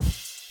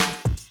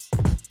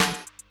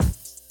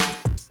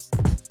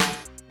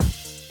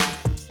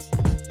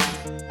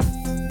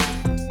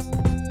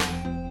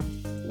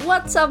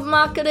What's up,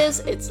 marketers?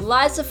 It's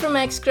Liza from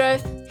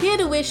Xgrowth, here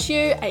to wish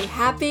you a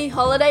happy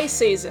holiday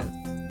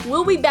season.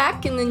 We'll be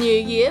back in the new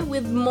year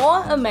with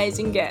more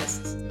amazing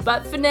guests,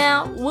 but for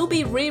now, we'll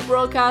be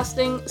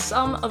rebroadcasting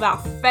some of our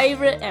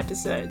favorite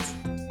episodes.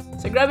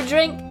 So grab a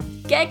drink,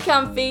 get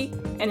comfy,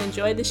 and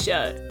enjoy the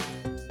show.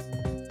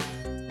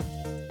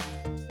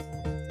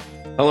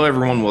 Hello,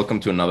 everyone. Welcome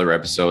to another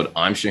episode.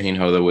 I'm Shaheen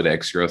Hoda with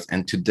Xgrowth,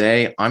 and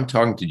today I'm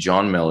talking to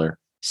John Miller,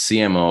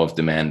 CMO of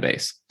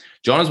Demandbase.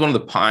 John is one of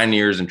the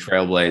pioneers and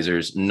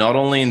trailblazers, not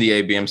only in the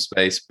ABM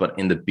space, but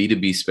in the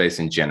B2B space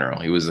in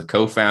general. He was the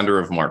co-founder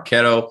of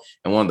Marketo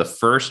and one of the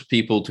first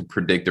people to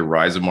predict the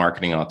rise of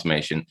marketing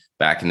automation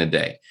back in the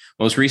day.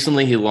 Most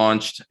recently, he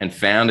launched and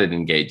founded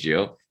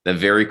Engagio, that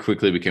very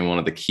quickly became one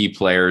of the key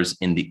players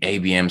in the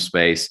ABM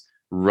space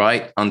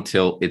right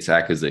until its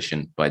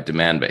acquisition by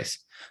Demandbase.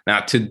 Now,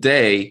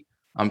 today,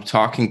 I'm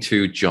talking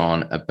to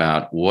John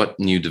about what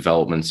new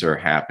developments are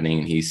happening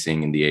and he's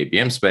seeing in the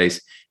ABM space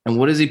and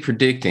what is he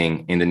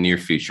predicting in the near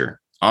future.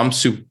 I'm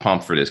super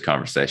pumped for this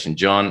conversation.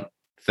 John,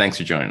 thanks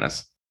for joining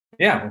us.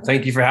 Yeah, well,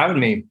 thank you for having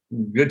me.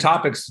 Good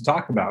topics to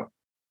talk about.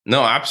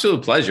 No,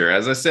 absolute pleasure.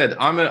 As I said,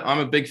 I'm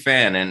a big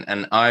fan,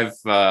 and I've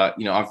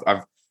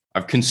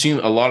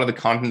consumed a lot of the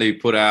content that you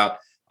put out.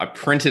 I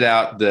printed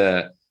out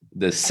the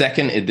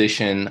second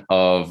edition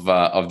of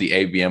the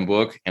ABM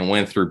book and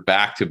went through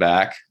back to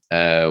back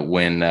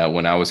when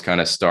I was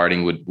kind of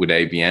starting with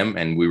ABM,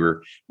 and we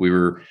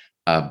were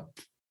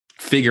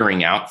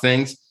figuring out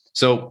things.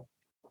 So,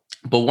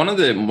 but one of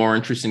the more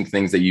interesting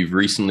things that you've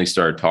recently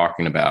started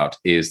talking about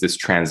is this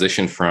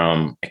transition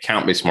from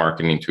account-based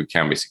marketing to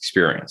account-based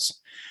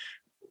experience.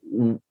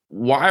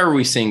 Why are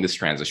we seeing this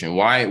transition?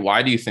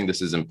 Why do you think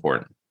this is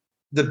important?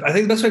 I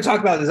think the best way to talk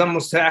about it is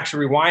almost to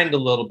actually rewind a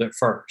little bit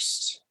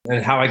first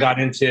and how I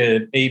got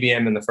into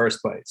ABM in the first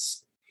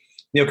place.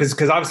 Because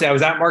obviously I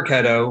was at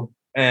Marketo,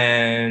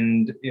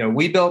 and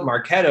we built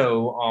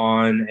Marketo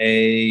on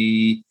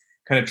a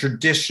kind of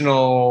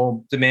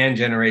traditional demand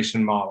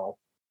generation model,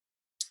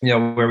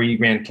 where we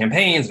ran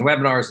campaigns and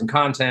webinars and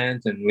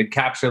content, and we'd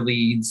capture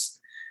leads,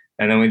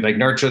 and then we'd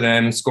nurture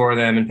them, score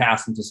them, and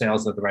pass them to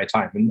sales at the right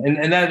time.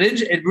 And that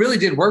it really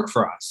did work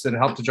for us, and it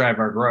helped to drive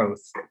our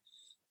growth.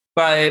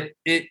 But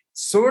it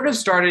sort of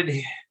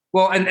started,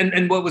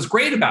 and what was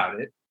great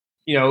about it,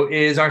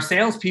 is our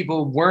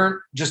salespeople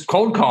weren't just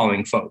cold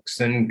calling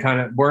folks and kind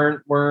of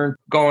weren't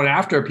going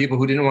after people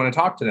who didn't want to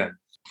talk to them.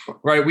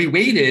 Right. We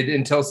waited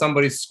until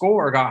somebody's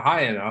score got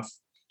high enough,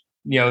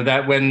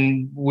 that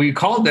when we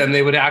called them,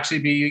 they would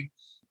actually be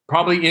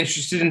probably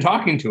interested in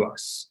talking to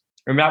us.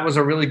 And that was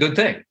a really good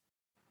thing.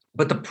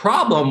 But the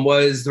problem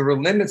was there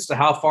were limits to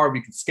how far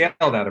we could scale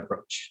that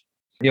approach.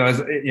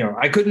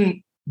 I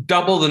couldn't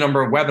double the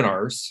number of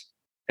webinars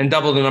and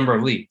double the number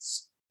of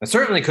leads. I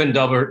certainly couldn't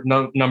double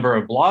the number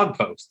of blog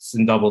posts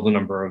and double the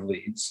number of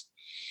leads.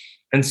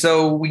 And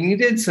so we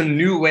needed some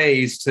new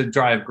ways to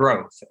drive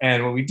growth.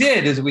 And what we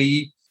did is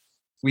we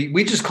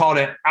just called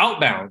it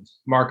outbound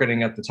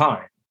marketing at the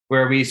time,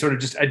 where we sort of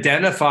just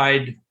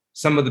identified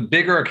some of the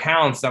bigger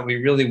accounts that we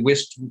really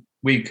wished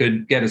we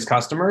could get as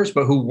customers,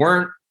 but who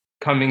weren't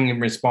coming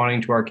and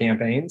responding to our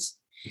campaigns.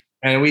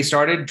 And we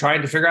started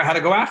trying to figure out how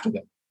to go after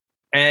them.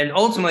 And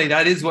ultimately,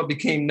 that is what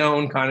became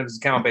known kind of as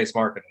account-based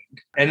marketing.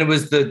 And it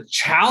was the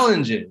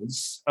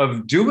challenges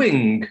of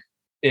doing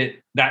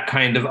that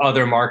kind of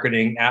other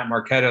marketing at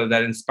Marketo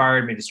that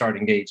inspired me to start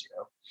Engagio,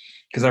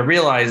 because I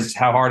realized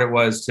how hard it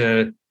was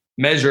to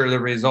measure the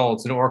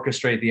results and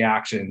orchestrate the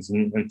actions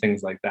and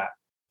things like that.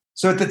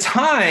 So at the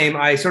time,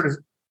 I sort of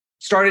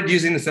started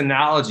using this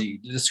analogy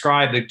to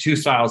describe the two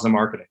styles of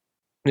marketing.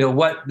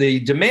 What the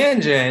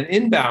demand gen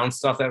inbound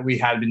stuff that we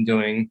had been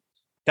doing,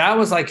 that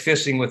was like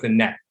fishing with a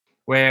net,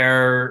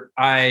 where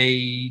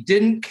I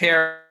didn't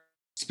care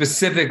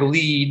specific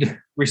lead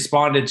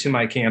responded to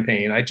my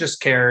campaign. I just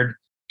cared,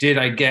 did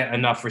I get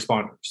enough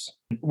responders?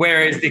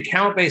 Whereas the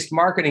account-based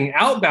marketing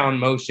outbound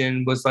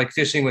motion was like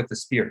fishing with the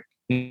spear.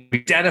 We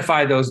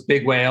identified those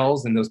big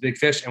whales and those big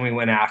fish, and we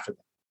went after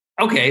them.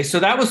 Okay, so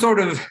that was sort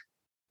of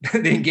the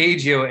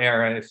Engagio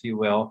era, if you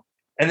will.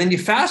 And then you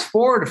fast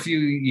forward a few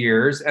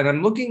years, and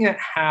I'm looking at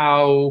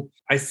how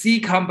I see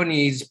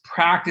companies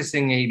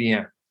practicing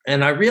ABM.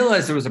 And I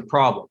realized there was a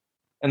problem.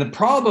 And the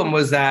problem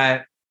was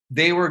that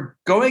they were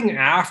going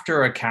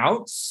after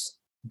accounts,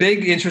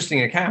 big,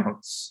 interesting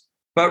accounts,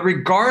 but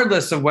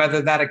regardless of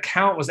whether that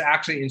account was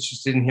actually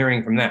interested in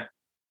hearing from them.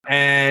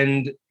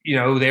 And,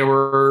 they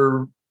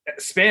were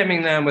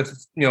spamming them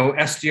with,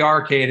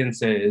 SDR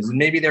cadences, and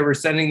maybe they were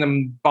sending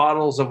them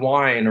bottles of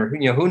wine or,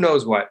 who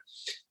knows what.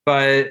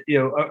 But,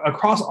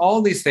 across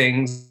all these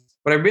things,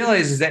 what I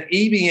realized is that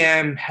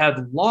ABM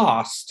had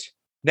lost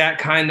that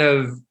kind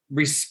of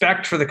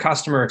respect for the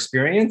customer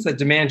experience that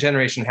demand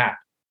generation had.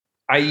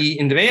 I.e.,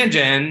 in demand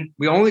gen,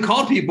 we only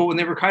called people when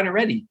they were kind of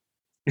ready.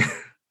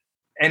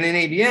 And in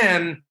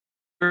ABM,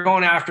 we're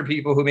going after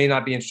people who may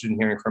not be interested in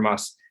hearing from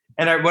us.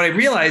 And what I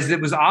realized, it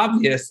was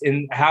obvious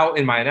in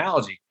my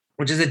analogy,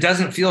 which is it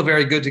doesn't feel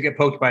very good to get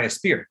poked by a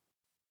spear.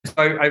 So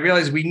I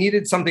realized we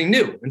needed something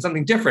new and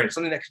something different,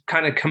 something that could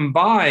kind of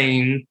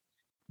combine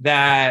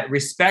that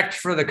respect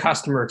for the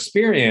customer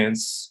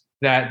experience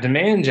that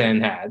demand gen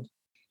had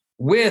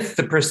with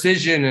the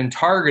precision and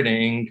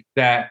targeting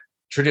that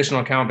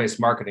traditional account-based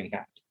marketing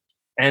had.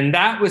 And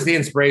that was the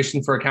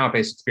inspiration for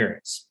account-based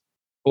experience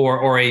or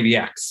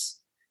ABX,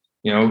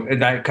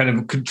 that kind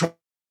of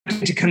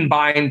to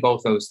combine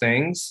both those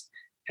things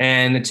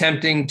and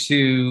attempting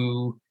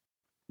to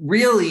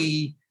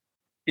really,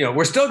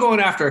 we're still going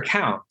after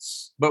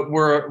accounts, but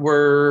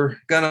we're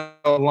going to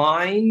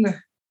align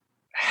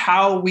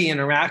how we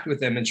interact with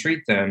them and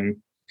treat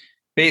them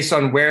based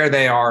on where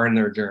they are in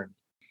their journey,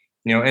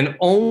 and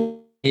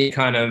only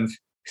kind of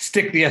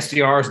stick the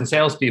SDRs and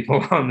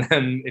salespeople on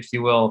them, if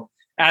you will,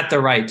 at the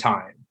right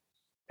time.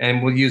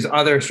 And we'll use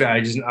other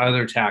strategies and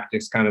other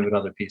tactics kind of at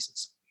other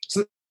pieces.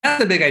 So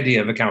that's the big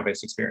idea of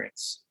account-based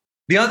experience.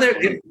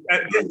 The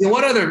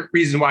one other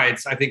reason why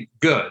it's, I think,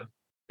 good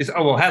is,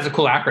 it has a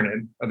cool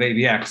acronym of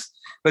ABX.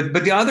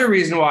 But the other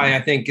reason why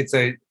I think it's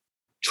a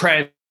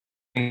trend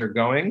they're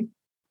going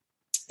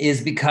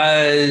is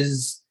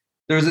because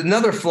there's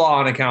another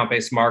flaw in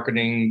account-based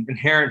marketing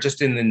inherent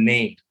just in the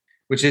name,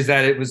 which is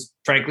that it was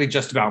frankly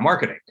just about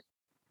marketing.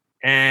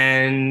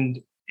 And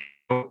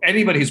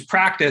anybody who's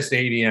practiced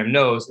ABM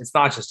knows it's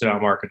not just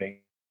about marketing.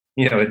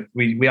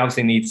 We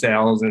obviously need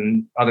sales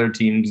and other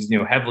teams,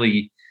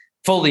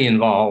 fully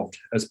involved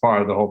as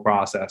part of the whole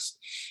process.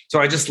 So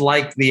I just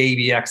like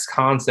the ABX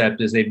concept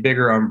as a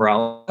bigger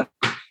umbrella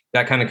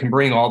that kind of can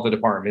bring all the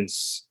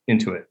departments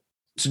into it.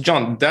 So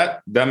John,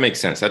 that makes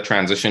sense. That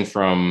transition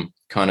from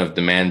kind of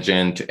demand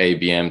gen to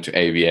ABM to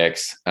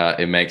ABX,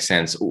 it makes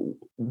sense.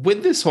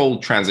 With this whole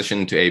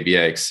transition to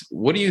ABX,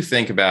 what do you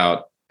think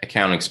about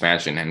account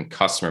expansion and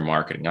customer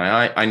marketing?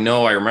 I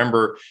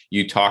remember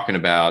you talking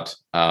about,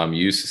 you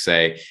used to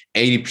say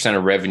 80%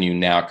 of revenue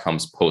now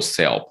comes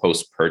post-sale,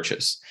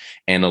 post-purchase.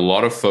 And a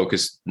lot of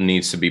focus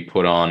needs to be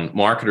put on,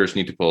 marketers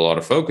need to put a lot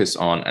of focus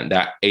on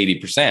that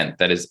 80%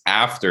 that is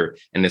after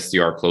an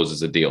SDR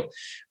closes a deal.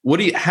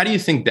 How do you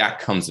think that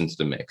comes into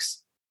the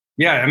mix?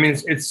 Yeah, I mean,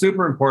 it's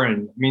super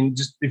important. I mean,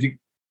 just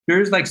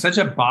there's like such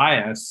a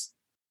bias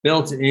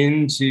built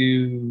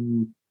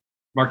into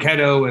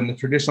Marketo and the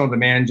traditional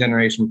demand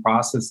generation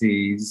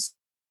processes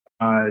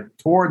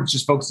towards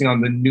just focusing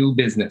on the new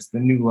business, the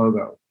new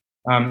logo.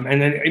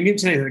 And then I mean,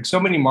 today, like so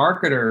many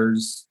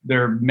marketers,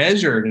 they're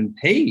measured and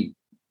paid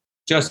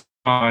just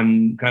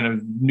on kind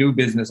of new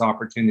business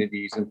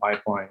opportunities and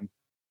pipeline.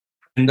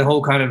 And the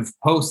whole kind of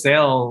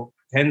post-sale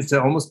tends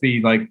to almost be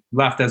like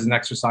left as an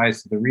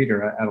exercise to the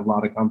reader at a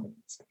lot of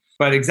companies.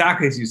 But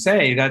exactly as you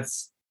say,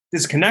 that's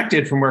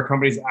disconnected from where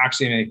companies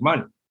actually make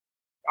money.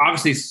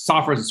 Obviously,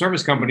 software as a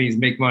service companies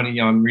make money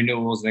on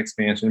renewals and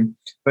expansion,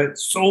 but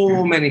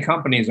so many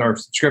companies are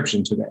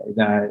subscription today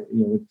that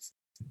it's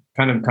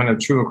kind of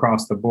true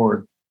across the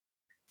board.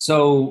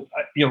 So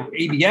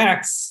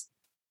ABM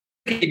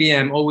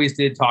always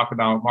did talk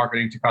about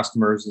marketing to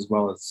customers as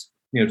well as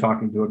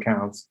talking to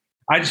accounts.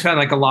 I just found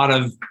like a lot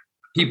of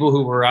people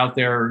who were out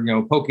there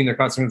poking their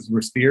customers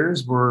with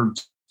spears were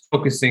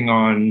focusing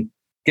on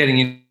getting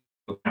into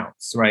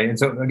accounts, right? And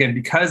so again,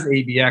 because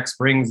ABX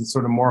brings a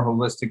sort of more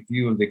holistic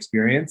view of the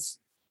experience,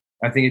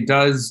 I think it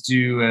does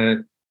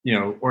do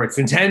or it's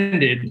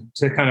intended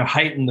to kind of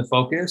heighten the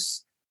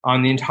focus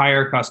on the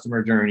entire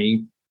customer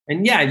journey.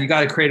 And yeah, you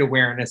got to create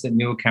awareness at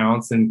new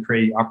accounts and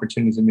create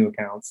opportunities in new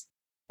accounts,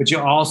 but you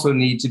also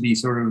need to be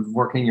sort of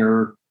working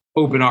your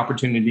open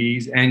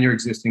opportunities and your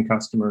existing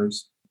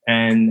customers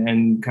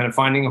and kind of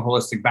finding a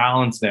holistic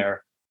balance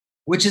there,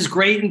 which is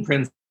great in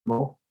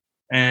principle.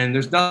 And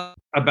there's nothing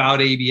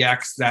about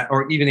ABX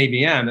or even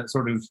ABM that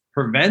sort of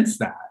prevents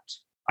that.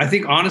 I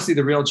think, honestly,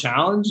 the real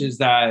challenge is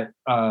that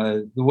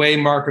the way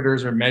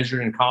marketers are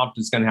measured and comped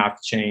is going to have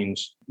to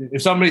change.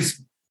 If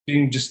somebody's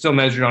being just still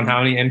measured on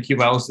how many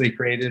MQLs they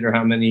created or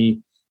how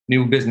many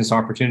new business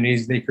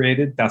opportunities they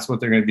created, that's what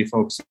they're going to be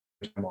focusing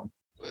on.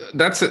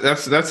 That's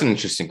an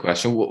interesting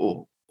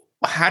question.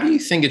 How do you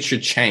think it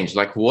should change?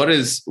 Like, what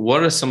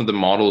are some of the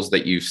models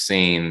that you've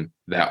seen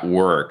that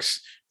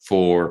works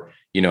for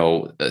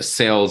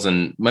sales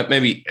and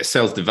maybe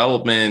sales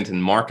development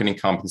and marketing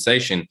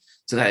compensation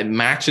so that it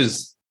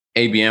matches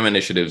ABM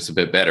initiatives a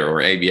bit better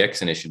or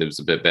ABX initiatives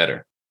a bit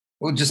better?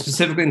 Well, just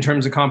specifically in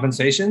terms of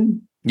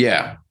compensation?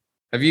 Yeah.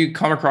 Have you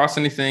come across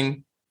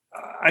anything?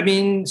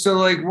 So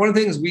like one of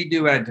the things we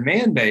do at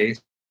Demandbase,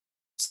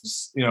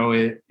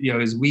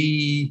 is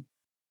we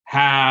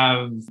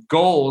have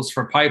goals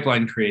for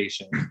pipeline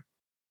creation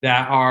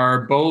that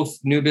are both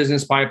new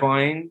business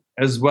pipeline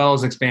as well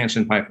as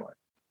expansion pipeline,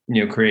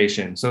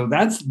 creation. So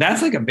that's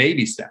like a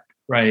baby step,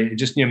 right?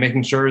 Just,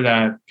 making sure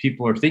that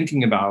people are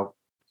thinking about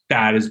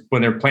that is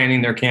when they're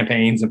planning their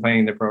campaigns and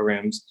planning their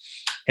programs.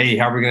 Hey,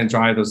 how are we going to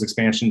drive those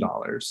expansion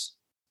dollars?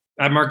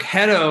 At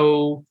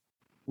Marketo,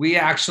 we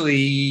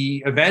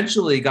actually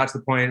eventually got to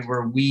the point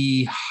where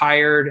we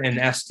hired an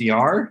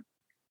SDR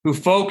who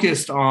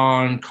focused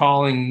on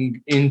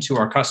calling into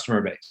our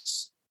customer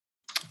base.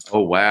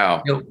 Oh,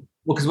 wow.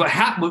 Because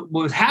what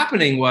was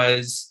happening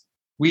was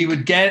we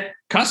would get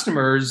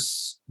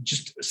customers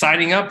just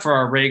signing up for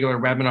our regular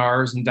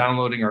webinars and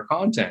downloading our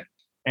content.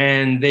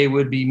 and they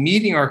would be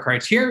meeting our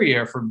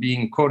criteria for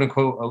being quote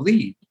unquote a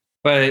lead.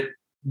 But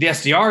the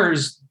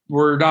SDRs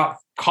were not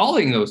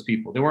calling those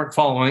people. They weren't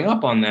following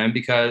up on them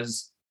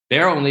because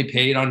they're only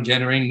paid on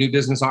generating new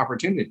business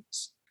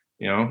opportunities.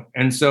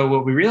 And so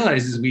what we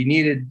realized is we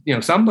needed,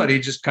 somebody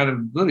just kind of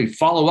literally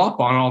follow up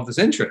on all of this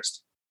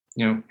interest.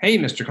 Hey,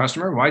 Mr.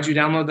 Customer, why'd you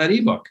download that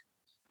ebook?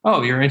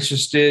 Oh, you're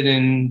interested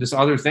in this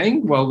other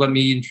thing? Well, let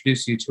me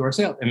introduce you to our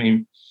sales.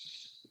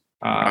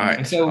 Right.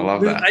 And so I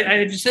love that.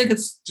 I just think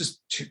it's just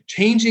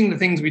changing the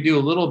things we do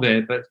a little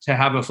bit, but to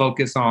have a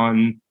focus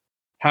on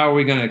how are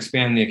we going to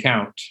expand the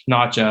account,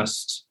 not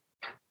just,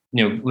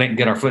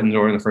 get our foot in the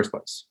door in the first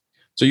place.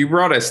 So you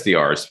brought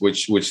SDRs,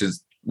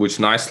 which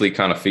nicely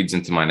kind of feeds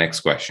into my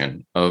next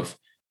question of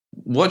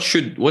what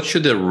should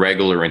the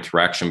regular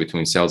interaction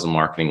between sales and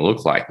marketing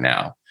look like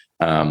now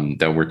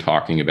that we're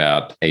talking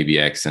about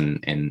ABX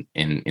and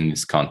in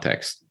this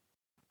context?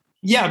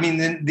 Yeah,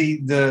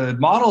 the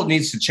model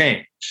needs to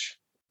change.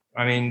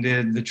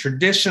 The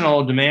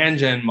traditional demand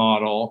gen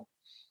model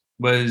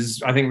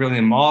was, I think,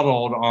 really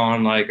modeled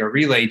on like a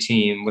relay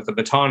team with a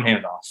baton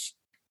handoff.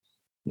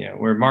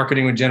 Where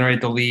marketing would generate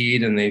the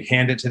lead and they'd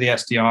hand it to the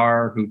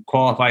SDR who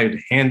qualified,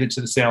 hand it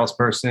to the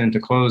salesperson to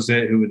close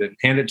it, who would then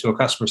hand it to a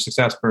customer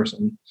success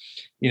person.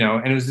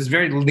 And it was this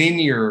very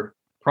linear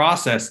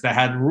process that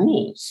had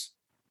rules.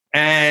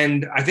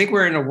 And I think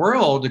we're in a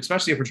world,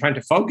 especially if we're trying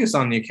to focus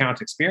on the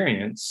account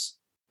experience,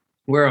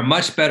 where a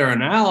much better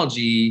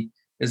analogy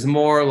is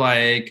more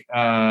like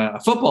a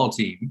football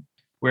team,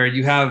 where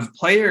you have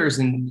players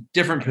in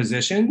different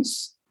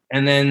positions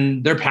and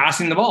then they're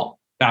passing the ball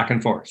back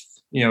and forth,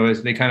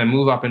 as they kind of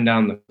move up and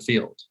down the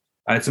field.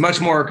 It's a much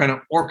more kind of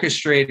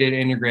orchestrated,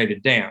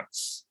 integrated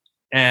dance.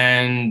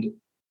 And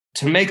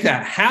to make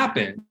that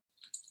happen,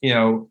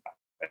 again,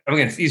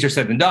 it's easier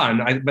said than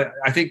done. But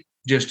I think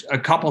just a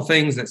couple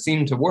things that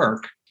seem to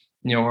work,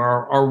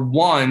 are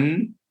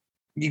one,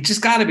 you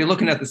just got to be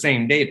looking at the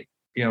same data.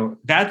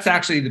 That's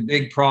actually the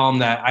big problem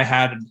that I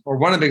had, or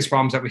one of the biggest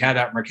problems that we had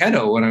at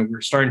Marketo when we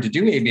were starting to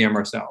do ABM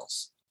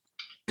ourselves.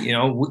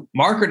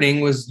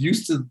 Marketing was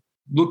used to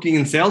looking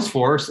in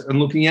Salesforce and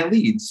looking at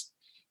leads,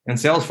 and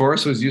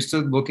Salesforce was used to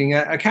looking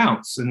at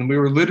accounts, and we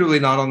were literally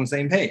not on the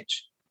same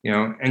page.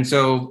 And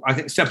so I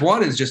think step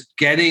one is just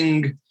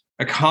getting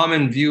a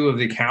common view of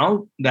the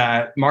account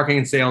that marketing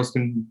and sales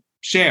can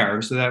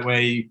share, so that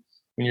way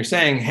when you're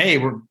saying, hey,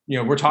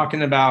 we're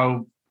talking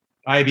about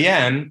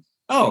IBM,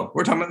 oh,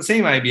 we're talking about the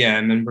same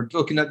IBM and we're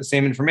looking at the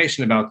same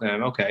information about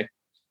them. Okay.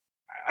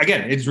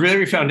 Again, it's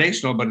really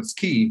foundational, but it's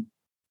key.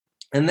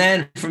 And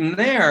then from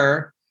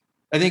there,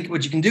 I think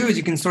what you can do is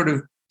you can sort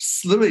of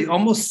literally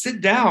almost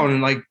sit down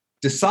and like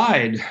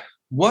decide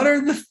what are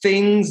the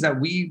things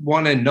that we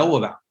want to know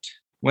about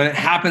when it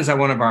happens at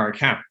one of our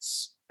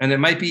accounts. And it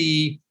might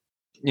be,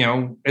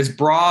 as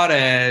broad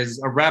as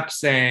a rep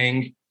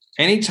saying,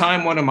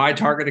 anytime one of my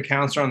target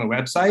accounts are on the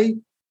website,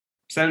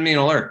 send me an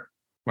alert,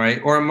 right?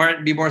 Or it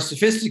might be more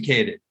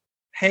sophisticated.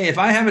 Hey, if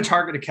I have a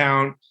target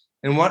account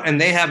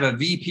and they have a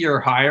VP or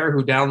higher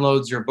who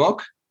downloads your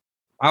book,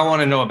 I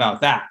want to know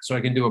about that so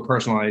I can do a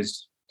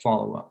personalized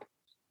follow-up.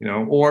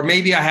 Or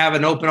maybe I have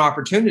an open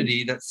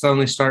opportunity that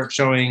suddenly starts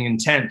showing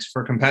intent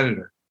for a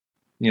competitor.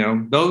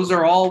 Those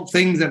are all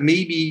things that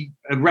maybe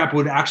a rep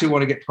would actually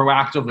want to get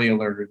proactively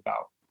alerted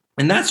about.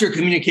 And that's your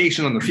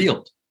communication on the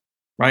field,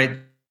 right?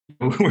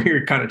 Where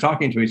you're kind of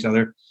talking to each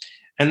other.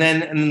 And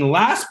then the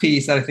last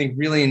piece that I think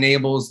really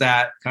enables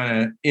that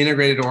kind of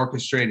integrated,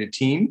 orchestrated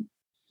team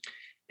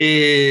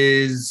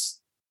is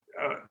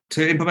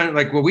to implement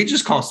like what we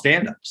just call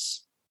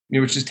stand-ups,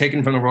 which is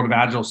taken from the world of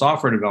agile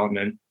software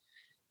development.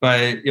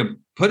 But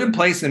put in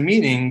place a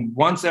meeting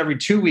once every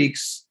 2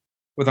 weeks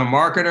with a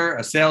marketer,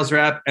 a sales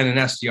rep, and an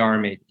SDR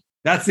maybe.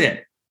 That's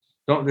it.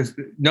 There's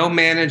no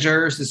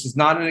managers. This is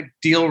not a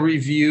deal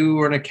review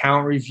or an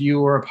account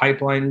review or a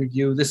pipeline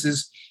review. This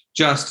is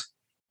just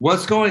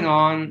what's going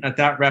on at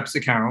that rep's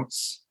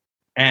accounts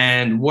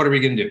and what are we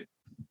going to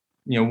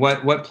do?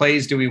 What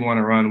plays do we want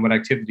to run? What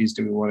activities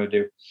do we want to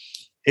do?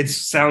 It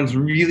sounds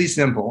really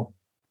simple.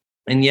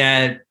 And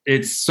yet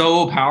it's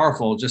so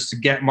powerful just to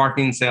get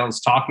marketing and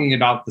sales talking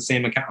about the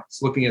same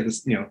accounts, looking at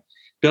this,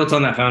 built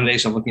on that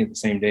foundation, looking at the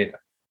same data.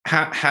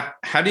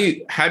 How do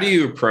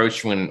you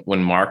approach when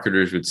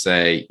marketers would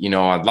say,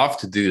 I'd love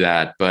to do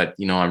that, but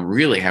I'm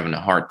really having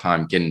a hard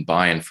time getting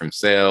buy-in from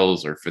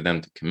sales or for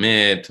them to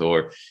commit,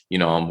 or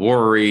I'm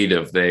worried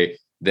of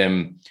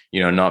them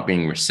not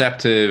being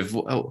receptive.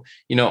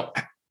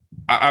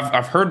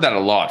 I've heard that a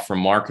lot from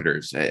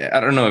marketers. I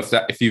don't know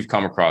if you've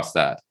come across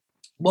that.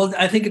 Well,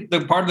 I think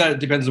the part of that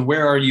depends on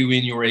where are you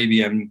in your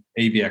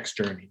ABX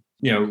journey.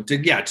 To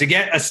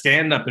get a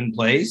stand-up in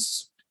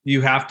place,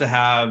 you have to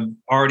have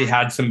already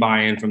had some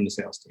buy-in from the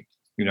sales team,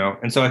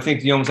 And so I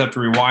think you almost have to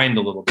rewind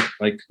a little bit.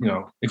 Like,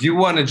 if you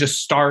want to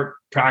just start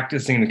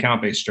practicing an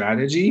account-based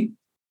strategy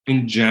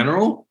in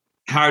general,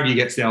 how do you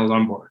get sales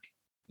on board,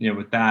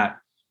 with that?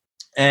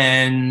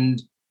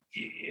 And,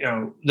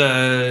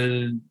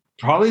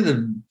 probably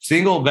the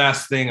single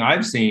best thing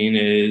I've seen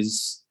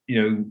is,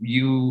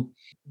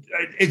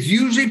 it's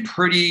usually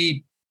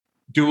pretty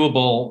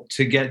doable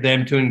to get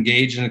them to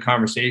engage in a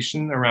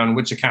conversation around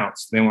which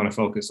accounts they want to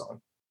focus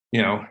on,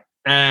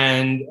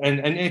 and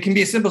it can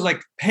be as simple as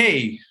like,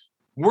 hey,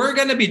 we're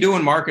going to be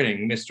doing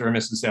marketing, Mr. or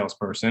Mrs.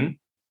 Salesperson.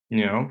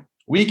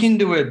 We can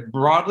do it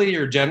broadly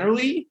or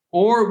generally,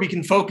 or we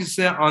can focus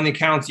it on the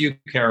accounts you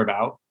care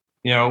about.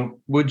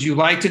 Would you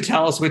like to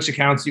tell us which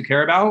accounts you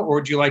care about, or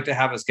would you like to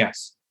have us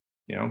guess?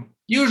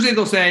 Usually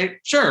they'll say,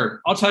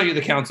 sure, I'll tell you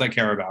the accounts I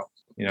care about,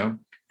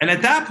 and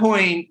at that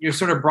point, you've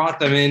sort of brought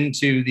them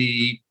into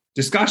the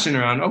discussion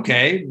around,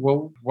 okay,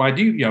 well, why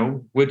do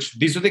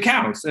these are the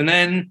accounts. And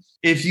then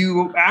if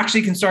you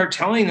actually can start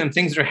telling them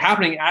things that are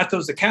happening at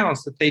those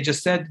accounts that they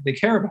just said they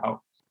care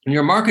about, and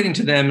you're marketing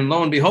to them, and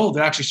lo and behold,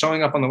 they're actually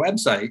showing up on the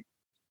website,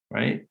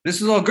 right?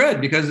 This is all good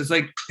because it's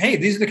like, hey,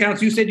 these are the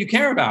accounts you said you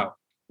care about,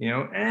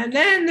 and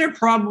then they're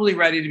probably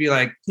ready to be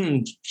like,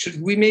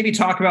 should we maybe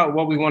talk about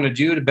what we want to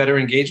do to better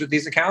engage with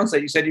these accounts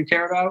that you said you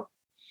care about?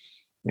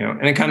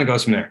 And it kind of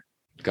goes from there.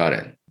 Got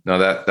it. No,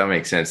 that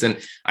makes sense. And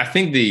I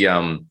think the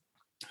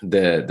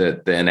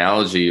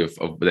analogy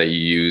of that you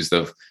used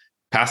of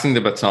passing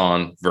the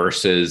baton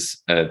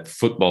versus a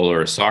football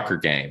or a soccer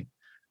game,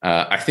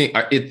 I think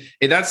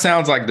that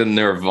sounds like the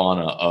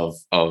nirvana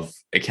of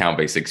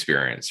account-based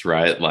experience,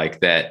 right? Like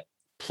that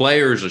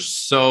players are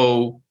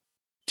so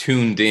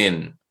tuned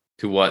in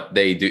to what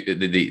they do,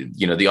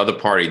 the other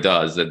party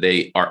does, that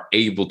they are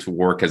able to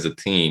work as a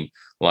team,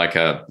 like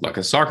a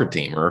soccer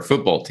team or a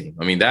football team.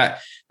 I mean, that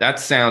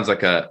sounds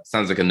like a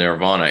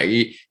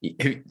nirvana.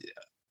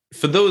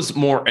 For those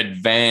more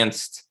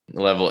advanced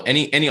level,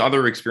 any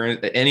other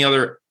experience, any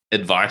other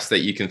advice that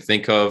you can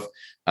think of?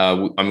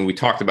 We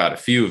talked about a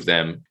few of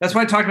them. That's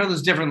why I talked about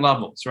those different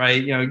levels,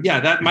 right?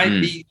 That might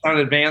be on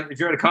advanced. If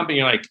you're at a company,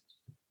 you're like,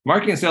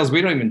 marketing and sales,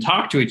 we don't even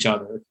talk to each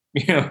other.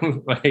 How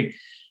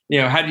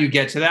do you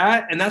get to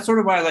that? And that's sort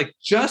of why I like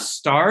just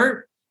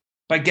start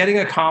by getting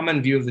a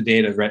common view of the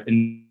data, right?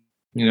 And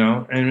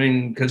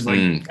because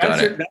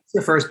that's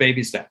your first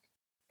baby step.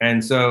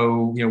 And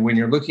so, when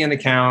you're looking at an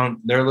account,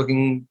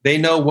 they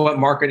know what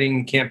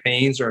marketing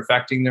campaigns are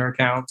affecting their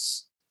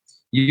accounts.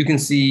 You can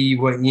see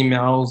what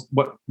emails,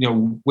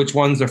 which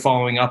ones they're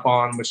following up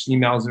on, which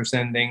emails they're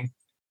sending,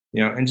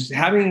 and just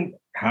having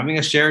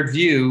a shared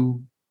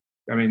view.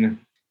 I mean,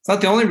 it's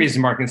not the only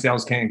reason marketing and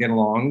sales can't get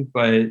along,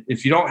 but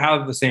if you don't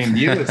have the same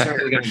view, it's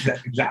certainly going to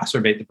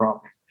exacerbate the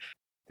problem.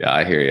 Yeah,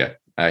 I hear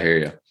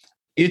you.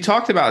 You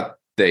talked about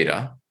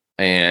data,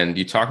 and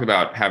you talked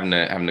about having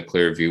a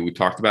clear view. We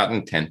talked about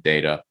intent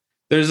data.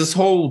 There's this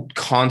whole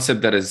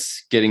concept that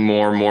is getting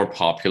more and more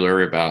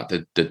popular about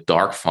the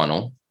dark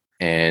funnel.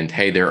 And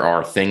hey, there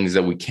are things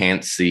that we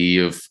can't see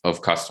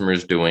of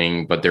customers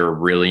doing, but they're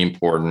really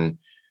important.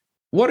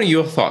 What are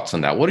your thoughts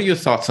on that? What are your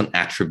thoughts on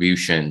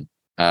attribution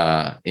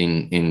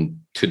in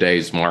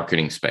today's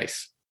marketing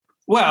space?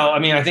 Well,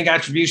 I think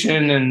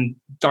attribution and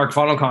dark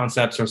funnel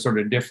concepts are sort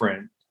of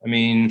different.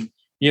 The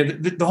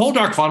whole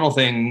dark funnel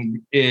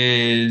thing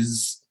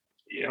is,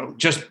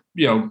 just,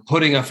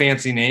 putting a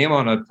fancy name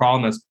on a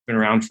problem that's been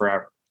around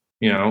forever,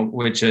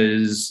 which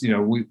is,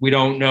 we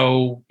don't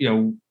know,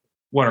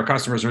 what our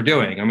customers are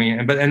doing.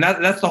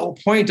 That's the whole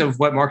point of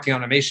what marketing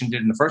automation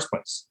did in the first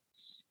place,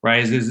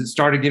 right? Is it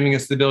started giving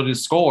us the ability to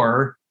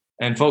score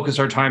and focus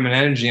our time and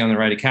energy on the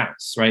right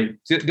accounts, right?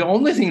 The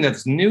only thing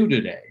that's new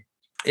today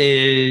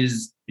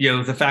is,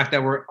 the fact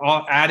that we're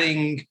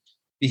adding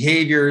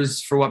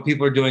behaviors for what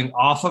people are doing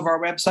off of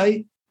our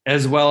website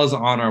as well as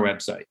on our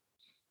website,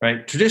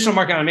 right? Traditional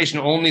marketing automation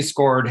only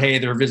scored, hey,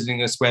 they're visiting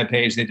this web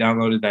page, they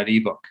downloaded that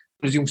ebook.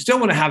 Because you still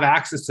want to have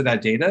access to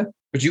that data,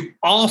 but you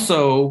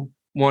also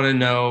want to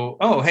know,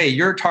 oh, hey,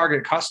 your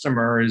target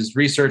customer is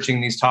researching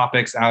these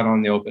topics out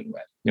on the open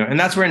web, and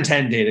that's where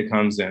intent data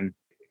comes in.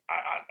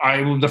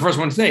 I'm the first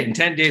one to say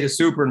intent data is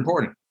super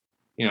important.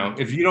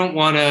 If you don't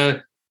want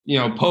to,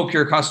 poke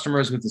your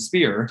customers with the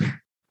spear,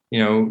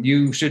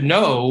 you should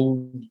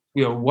know,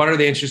 what are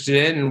they interested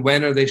in and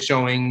when are they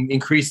showing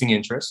increasing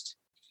interest,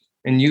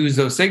 and use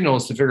those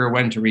signals to figure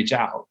when to reach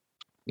out.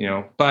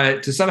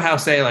 But to somehow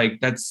say like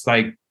that's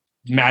like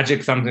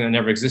magic, something that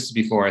never existed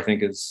before, I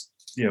think is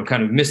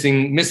kind of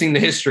missing the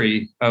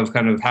history of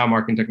kind of how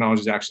marketing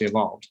technology has actually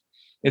evolved.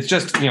 It's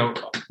just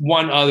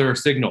one other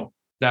signal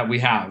that we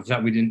have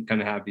that we didn't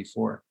kind of have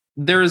before.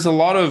 There's a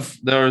lot of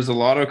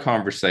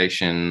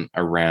conversation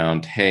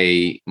around,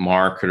 hey,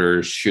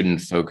 marketers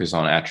shouldn't focus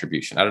on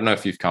attribution. I don't know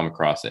if you've come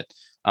across it.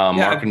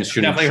 Marketers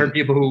shouldn't. Definitely heard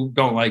people who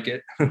don't like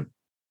it.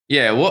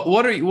 Yeah.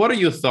 What are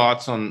your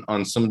thoughts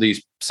on some of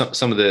these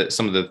some of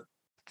the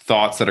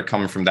thoughts that are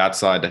coming from that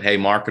side, that hey,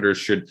 marketers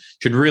should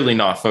really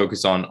not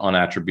focus on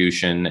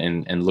attribution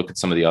and look at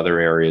some of the other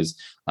areas,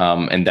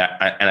 and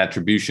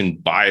attribution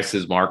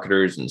biases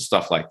marketers and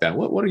stuff like that.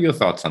 What are your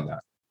thoughts on that?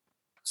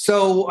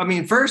 So,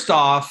 first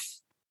off,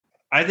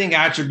 I think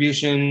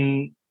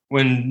attribution,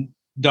 when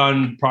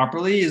done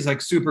properly, is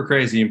like super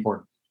crazy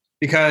important,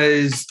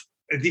 because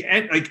at the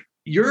end, like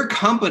your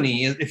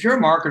company, if you're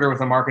a marketer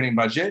with a marketing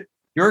budget,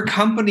 your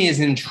company is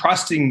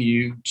entrusting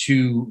you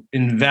to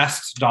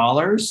invest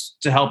dollars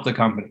to help the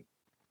company.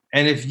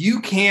 And if you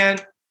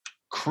can't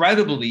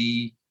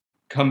credibly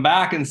come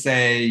back and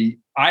say,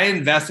 I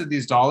invested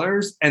these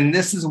dollars and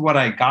this is what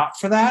I got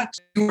for that,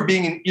 you are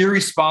being an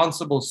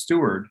irresponsible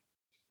steward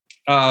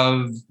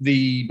of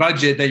the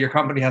budget that your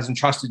company has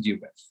entrusted you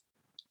with.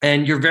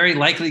 And you're very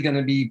likely going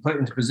to be put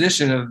into a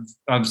position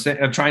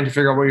of trying to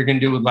figure out what you're going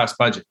to do with less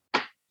budget,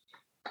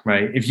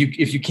 right? If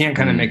you can't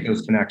kind of make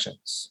those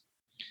connections.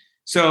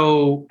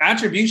 So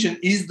attribution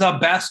is the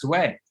best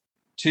way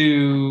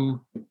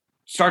to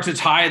start to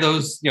tie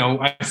those,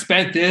 I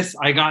spent this,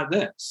 I got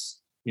this,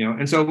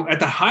 and so at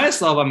the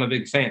highest level, I'm a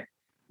big fan.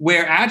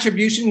 Where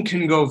attribution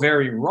can go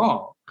very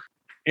wrong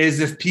is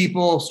if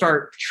people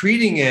start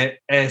treating it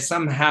as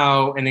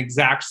somehow an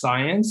exact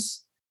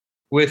science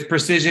with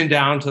precision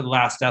down to the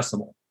last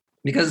decimal,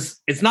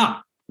 because it's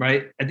not,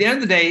 right? At the end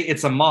of the day,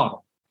 it's a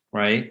model,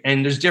 right?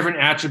 And there's different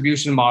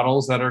attribution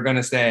models that are going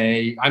to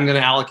say, I'm going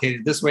to allocate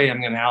it this way,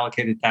 I'm going to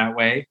allocate it that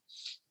way.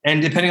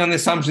 And depending on the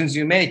assumptions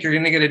you make, you're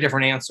going to get a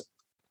different answer,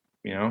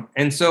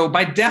 And so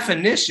by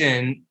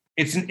definition,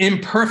 it's an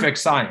imperfect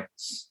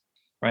science,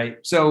 right?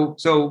 So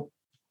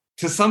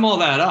to sum all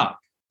that up,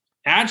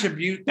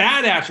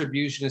 bad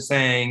attribution is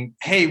saying,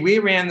 hey, we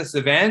ran this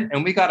event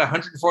and we got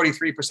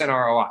 143%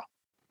 ROI,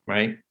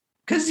 right?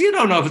 Because you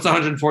don't know if it's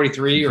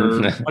 143 or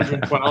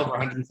 112 or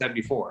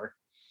 174,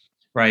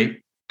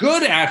 right?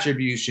 Good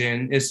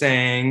attribution is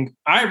saying,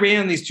 I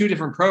ran these two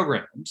different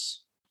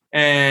programs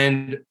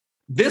and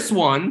this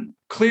one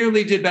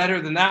clearly did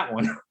better than that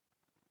one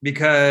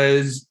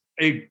because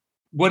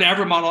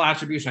whatever model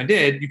attribution I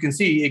did, you can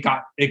see it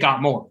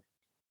got more.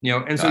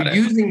 And so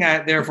using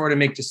that, therefore, to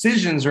make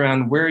decisions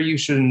around where you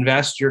should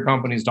invest your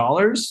company's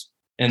dollars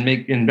and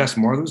invest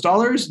more of those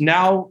dollars,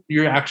 now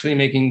you're actually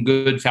making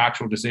good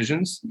factual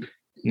decisions,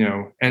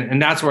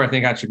 and that's where I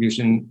think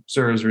attribution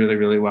serves really,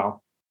 really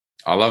well.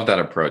 I love that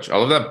approach. I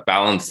love that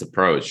balanced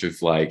approach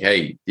of like,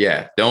 hey,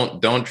 yeah,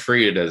 don't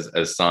treat it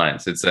as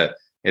science.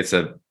 It's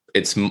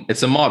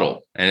a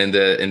model, and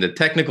in the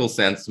technical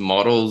sense,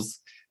 models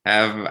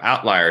have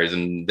outliers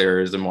and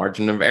there's a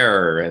margin of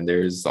error and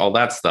there's all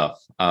that stuff.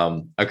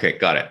 Okay,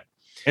 got it.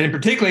 And in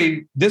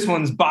particularly, this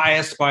one's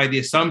biased by the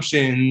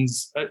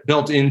assumptions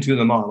built into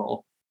the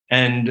model.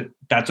 And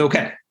that's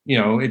okay.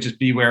 It just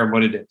beware of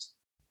what it is.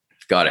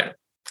 Got it.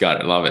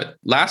 Love it.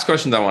 Last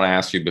question that I want to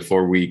ask you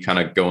before we kind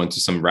of go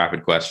into some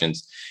rapid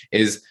questions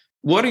is,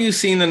 what do you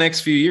see in the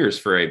next few years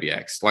for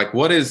ABX? Like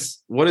what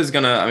is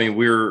gonna, I mean,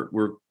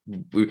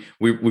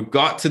 we've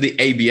got to the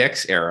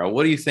ABX era.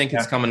 What do you think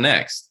is coming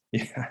next?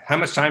 Yeah. How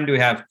much time do we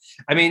have?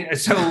 I mean,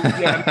 so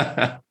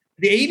the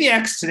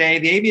ABX today,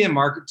 the ABM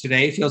market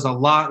today feels a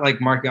lot like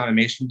market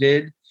automation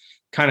did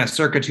kind of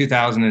circa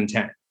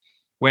 2010,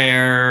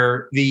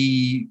 where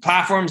the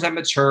platforms have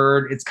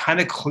matured. It's kind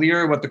of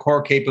clear what the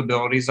core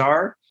capabilities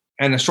are.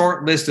 And a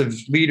short list of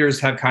leaders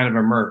have kind of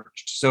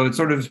emerged. So it's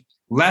sort of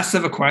less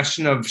of a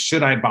question of,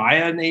 should I buy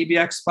an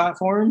ABX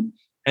platform?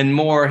 And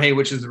more, hey,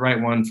 which is the right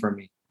one for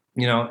me?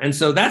 And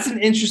so that's an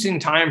interesting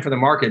time for the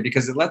market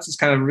because it lets us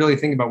kind of really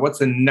think about what's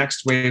the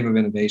next wave of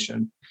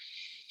innovation.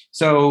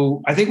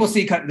 So I think we'll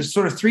see there's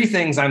sort of three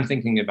things I'm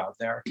thinking about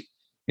there.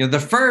 The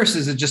first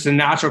is just a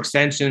natural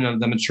extension of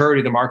the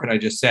maturity of the market I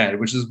just said,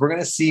 which is we're going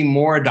to see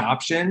more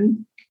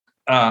adoption,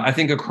 I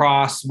think,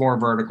 across more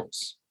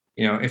verticals.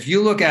 If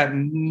you look at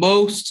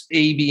most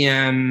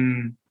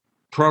ABM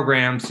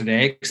programs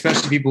today,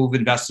 especially people who've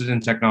invested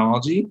in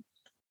technology,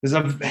 there's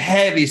a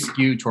heavy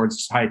skew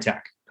towards high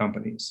tech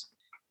companies.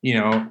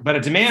 But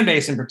at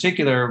Demandbase in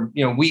particular,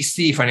 we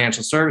see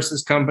financial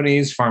services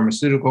companies,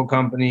 pharmaceutical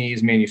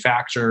companies,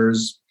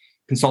 manufacturers,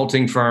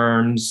 consulting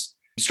firms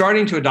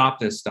starting to adopt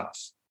this stuff.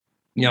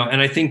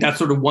 And I think that's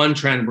sort of one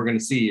trend we're going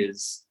to see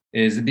is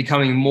it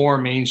becoming more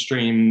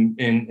mainstream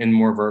in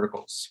more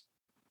verticals.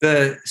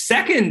 The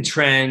second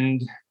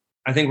trend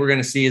I think we're going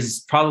to see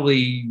is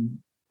probably,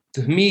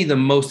 to me, the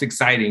most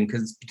exciting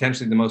because it's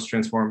potentially the most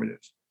transformative.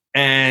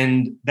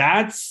 And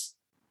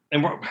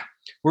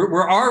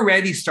we're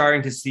already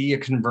starting to see a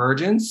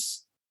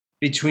convergence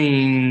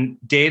between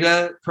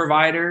data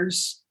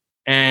providers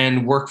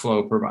and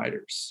workflow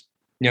providers.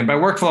 By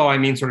workflow, I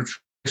mean sort of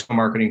traditional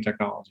marketing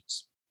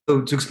technologies.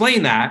 So to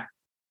explain that,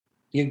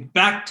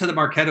 back to the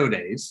Marketo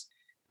days,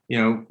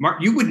 you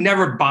would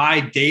never buy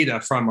data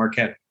from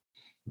Marketo.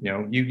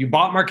 You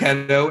bought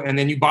Marketo and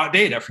then you bought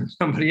data from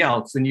somebody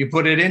else and you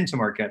put it into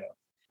Marketo.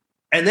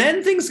 And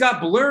then things got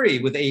blurry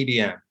with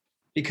ABM.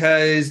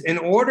 Because in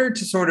order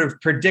to sort of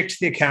predict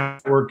the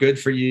accounts that were good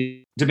for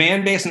you,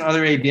 Demandbase and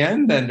other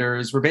ABM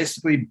vendors were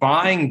basically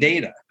buying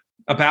data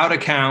about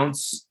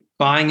accounts,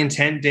 buying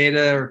intent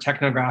data or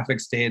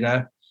technographics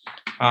data,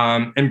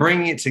 and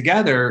bringing it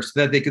together so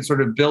that they could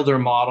sort of build their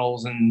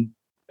models and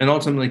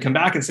ultimately come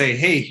back and say,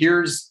 hey,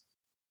 here's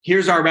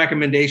our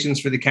recommendations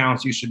for the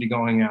accounts you should be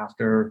going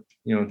after,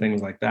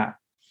 things like that.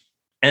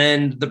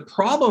 And the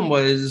problem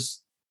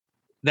was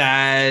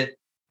that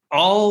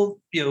all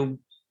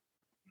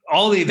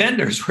the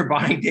vendors were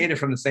buying data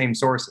from the same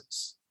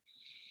sources,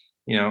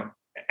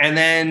 and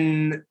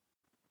then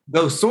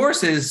those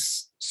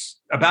sources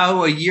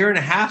about a year and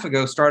a half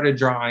ago started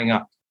drying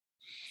up.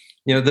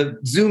 The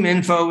Zoom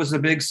Info was a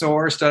big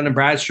source. Dun &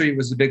 Bradstreet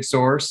was a big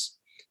source.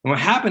 And what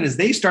happened is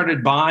they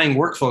started buying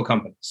workflow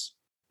companies,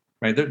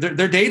 right?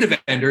 Their data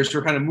vendors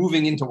were kind of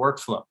moving into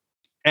workflow.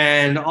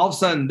 And all of a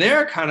sudden,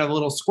 they're kind of a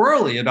little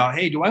squirrely about,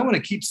 hey, do I want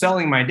to keep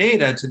selling my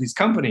data to these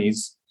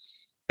companies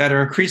that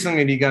are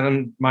increasingly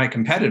becoming my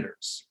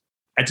competitors?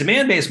 At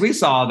Demandbase, we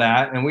saw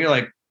that, and we were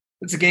like,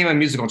 it's a game of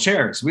musical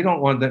chairs. We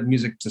don't want that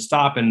music to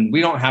stop, and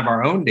we don't have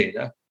our own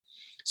data.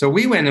 So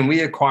we went and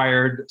we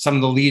acquired some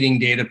of the leading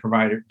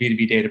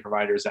B2B data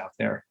providers out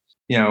there.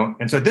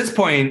 And so at this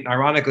point,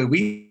 ironically,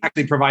 we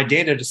actually provide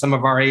data to some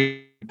of our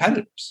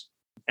competitors.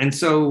 And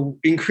so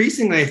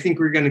increasingly, I think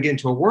we're going to get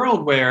into a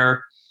world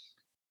where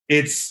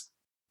it's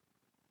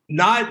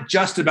not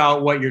just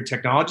about what your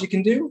technology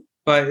can do,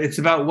 but it's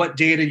about what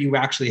data you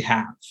actually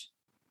have.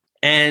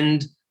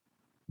 And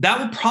that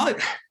will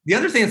probably, the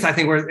other thing that's I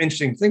think we're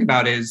interesting to think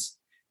about is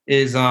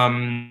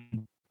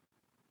 10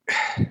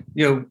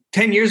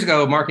 years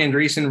ago, Mark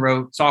Andreessen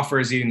wrote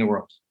 "Software is Eating the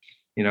World,"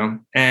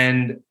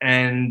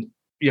 and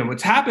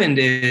what's happened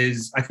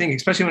is, I think,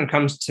 especially when it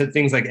comes to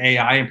things like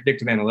AI and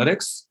predictive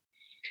analytics,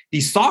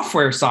 the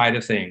software side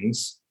of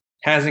things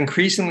has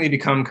increasingly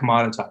become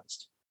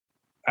commoditized.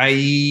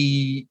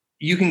 I.e.,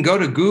 you can go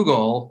to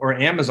Google or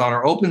Amazon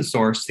or open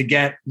source to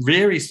get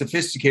very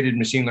sophisticated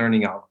machine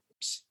learning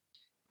algorithms.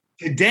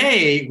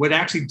 Today, what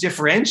actually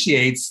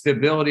differentiates the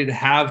ability to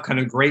have kind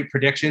of great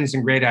predictions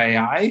and great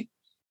AI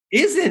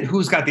isn't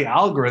who's got the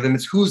algorithm,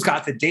 it's who's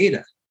got the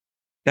data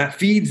that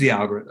feeds the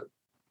algorithm.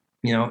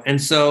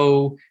 And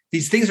so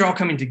these things are all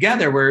coming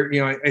together where,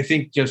 I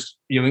think just,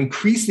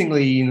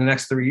 increasingly in the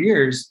next 3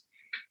 years,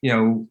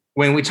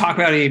 when we talk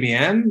about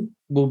ABM,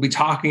 we'll be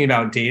talking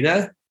about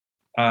data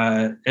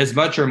as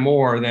much or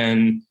more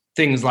than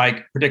things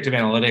like predictive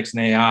analytics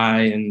and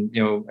AI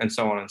and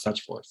so on and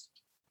such forth.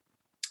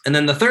 And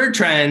then the third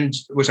trend,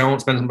 which I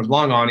won't spend so much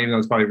long on, even though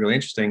it's probably really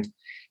interesting,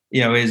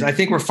 is I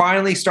think we're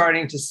finally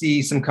starting to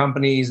see some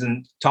companies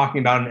and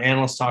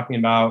analysts talking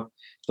about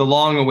the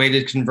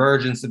long-awaited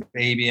convergence of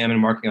ABM and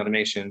marketing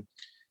automation,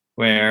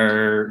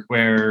 where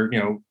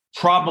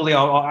probably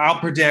I'll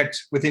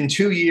predict within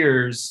 2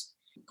 years,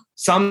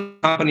 some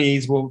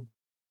companies will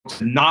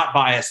not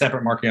buy a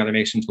separate marketing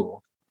automation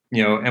tool,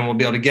 and will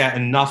be able to get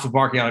enough of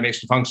marketing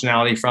automation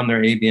functionality from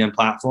their ABM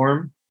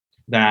platform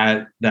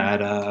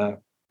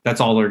that's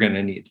all they're going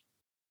to need.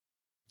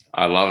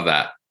 I love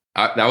that.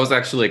 That was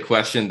actually a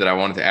question that I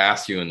wanted to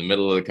ask you in the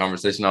middle of the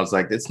conversation. I was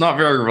like, it's not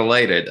very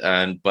related,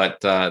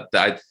 but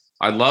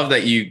I love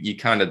that you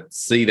kind of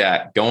see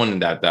that going in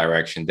that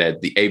direction,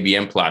 that the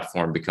ABM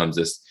platform becomes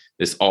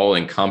this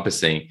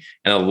all-encompassing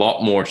and a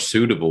lot more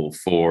suitable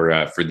for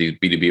the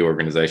B2B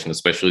organization,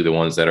 especially the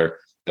ones that are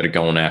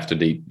going after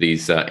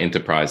these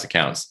enterprise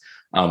accounts.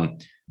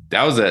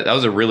 That was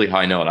a really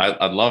high note.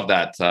 I love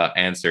that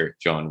answer,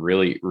 John.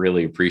 Really,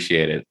 really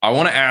appreciate it. I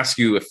want to ask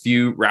you a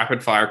few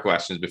rapid fire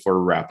questions before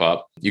we wrap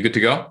up. You good to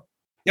go?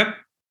 Yep.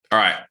 All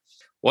right.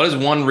 What is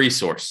one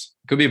resource?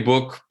 It could be a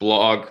book,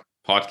 blog,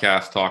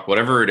 podcast, talk,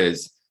 whatever it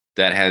is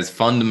that has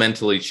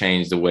fundamentally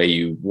changed the way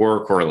you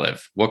work or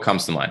live. What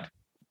comes to mind?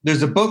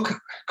 There's a book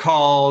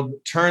called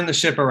Turn the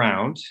Ship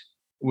Around,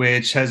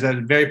 which has a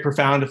very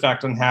profound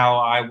effect on how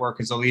I work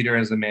as a leader,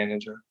 as a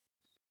manager.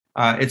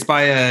 It's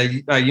by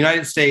a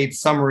United States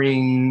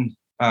submarine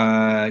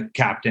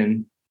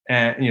captain,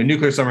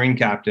 nuclear submarine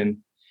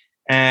captain.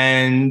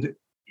 And,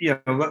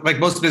 like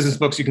most business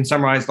books, you can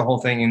summarize the whole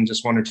thing in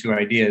just one or two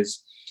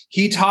ideas.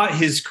 He taught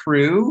his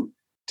crew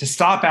to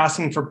stop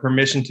asking for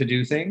permission to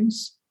do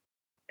things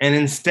and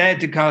instead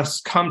to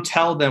come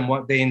tell them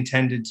what they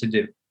intended to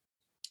do.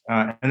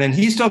 And then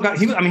he's in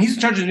charge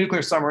of the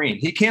nuclear submarine.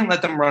 He can't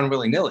let them run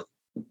willy-nilly,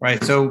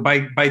 right? So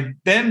by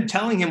them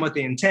telling him what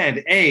they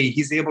intend,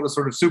 he's able to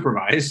sort of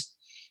supervise,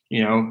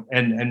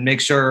 and make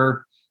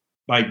sure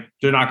like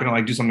they're not going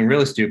to do something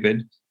really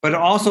stupid, but it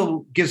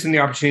also gives him the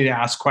opportunity to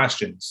ask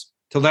questions,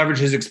 to leverage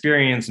his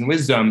experience and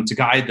wisdom to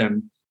guide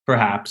them,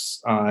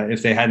 perhaps,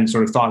 if they hadn't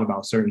sort of thought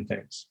about certain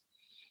things.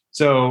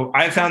 So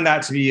I found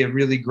that to be a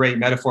really great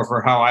metaphor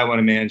for how I want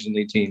to manage and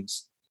lead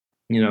teams.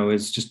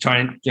 Is just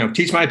trying,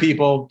 teach my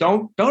people,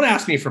 don't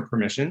ask me for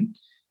permission.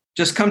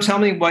 Just come tell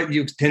me what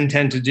you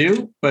intend to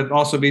do, but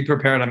also be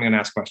prepared. I'm going to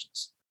ask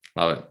questions.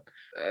 Love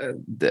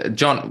it.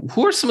 John,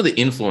 who are some of the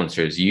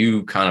influencers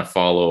you kind of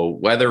follow,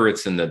 whether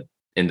it's in the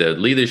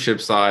leadership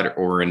side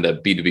or in the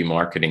B2B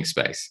marketing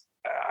space?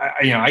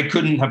 I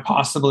couldn't have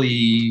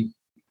possibly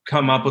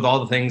come up with all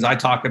the things I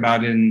talk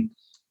about in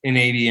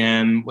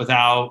ABM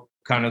without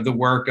kind of the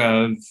work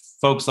of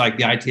folks like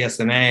the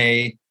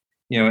ITSMA,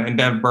 and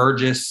Bev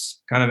Burgess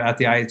kind of at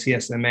the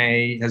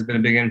ITSMA has been a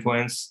big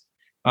influence.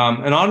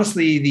 And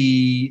honestly,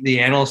 the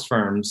analyst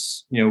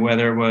firms,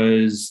 whether it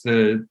was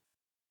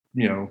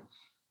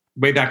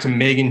way back to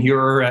Megan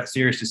Huer at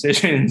Serious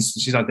Decisions,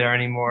 she's not there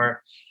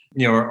anymore,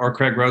 or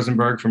Craig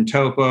Rosenberg from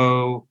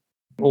Topo,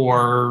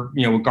 or,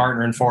 what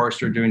Gartner and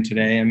Forrester are doing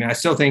today. I mean, I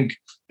still think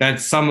that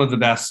some of the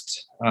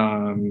best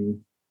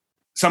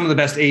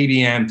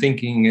ABM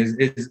thinking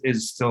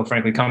is still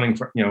frankly coming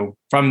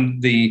from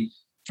the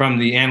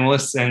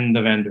analysts and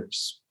the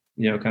vendors.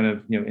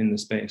 in the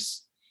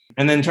space.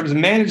 And then in terms of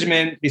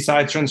management,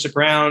 besides Friendship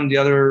Round, the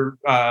other,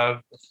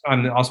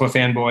 I'm also a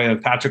fanboy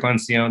of Patrick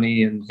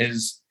Lencioni and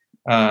his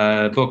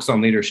books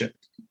on leadership.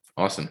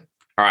 Awesome.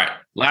 All right.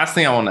 Last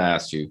thing I want to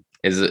ask you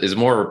is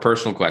more of a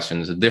personal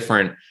question. It's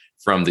different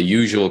from the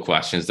usual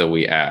questions that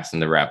we ask in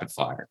the rapid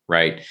fire,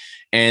 right?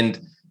 And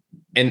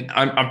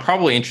I'm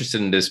probably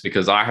interested in this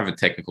because I have a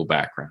technical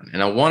background,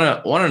 and I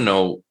want to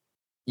know,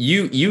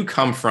 you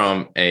come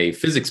from a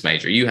physics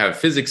major. You have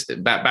physics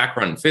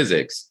background in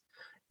physics,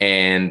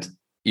 and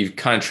you've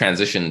kind of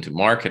transitioned into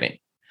marketing.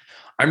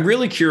 I'm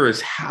really curious,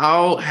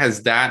 how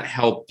has that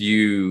helped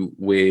you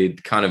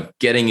with kind of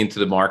getting into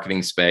the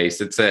marketing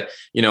space? It's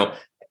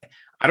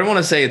I don't want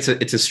to say it's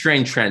a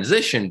strange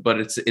transition, but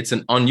it's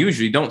an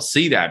unusual. You don't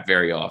see that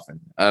very often.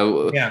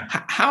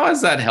 How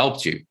has that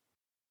helped you?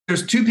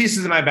 There's two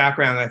pieces of my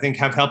background that I think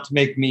have helped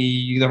make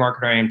me the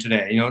marketer I am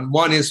today.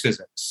 One is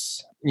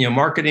physics.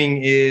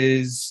 Marketing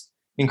is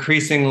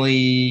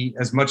increasingly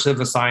as much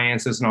of a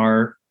science as an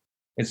art.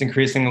 It's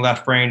increasingly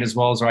left-brained as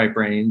well as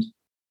right-brained.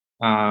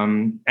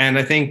 And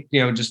I think,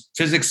 just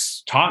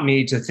physics taught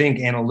me to think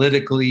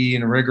analytically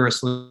and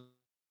rigorously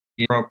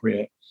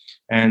appropriate.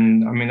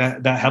 And I mean,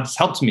 that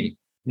helped me,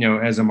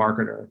 as a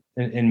marketer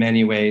in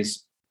many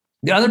ways.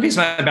 The other piece of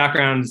my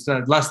background is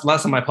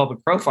less on my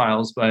public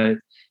profiles, but,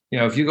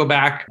 if you go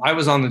back, I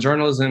was on the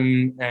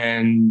journalism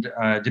and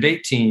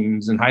debate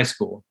teams in high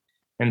school.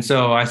 And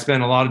so I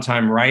spent a lot of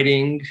time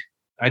writing.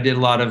 I did a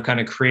lot of kind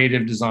of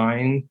creative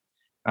design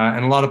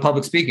and a lot of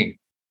public speaking.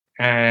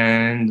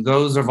 And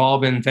those have all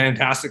been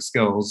fantastic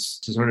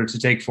skills to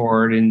take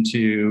forward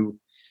into,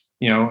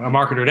 a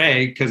marketer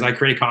today, because I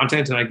create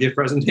content and I give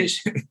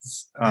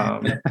presentations.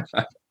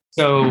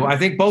 So I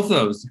think both of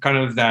those,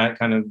 that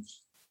kind of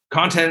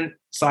content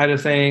side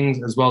of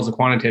things, as well as the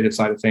quantitative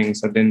side of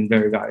things, have been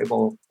very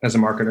valuable as a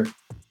marketer.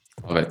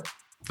 Love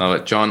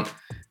it. John,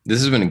 this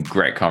has been a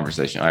great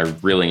conversation. I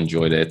really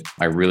enjoyed it.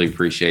 I really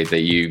appreciate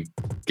that you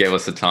gave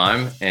us the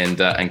time and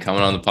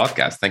coming on the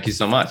podcast. Thank you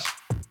so much.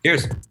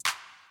 Cheers.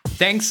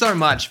 Thanks so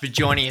much for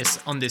joining us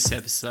on this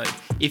episode.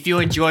 If you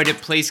enjoyed it,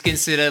 please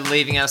consider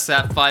leaving us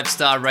that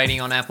 5-star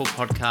rating on Apple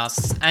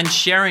Podcasts and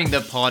sharing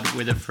the pod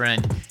with a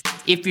friend.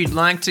 If you'd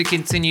like to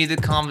continue the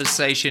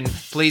conversation,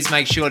 please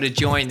make sure to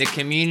join the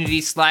community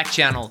Slack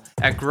channel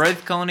at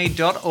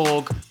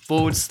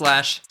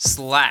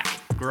growthcolony.org/Slack.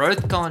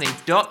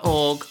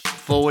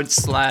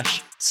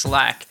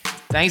 growthcolony.org/Slack.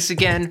 Thanks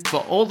again for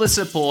all the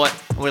support,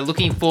 and we're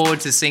looking forward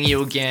to seeing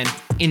you again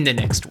in the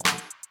next one.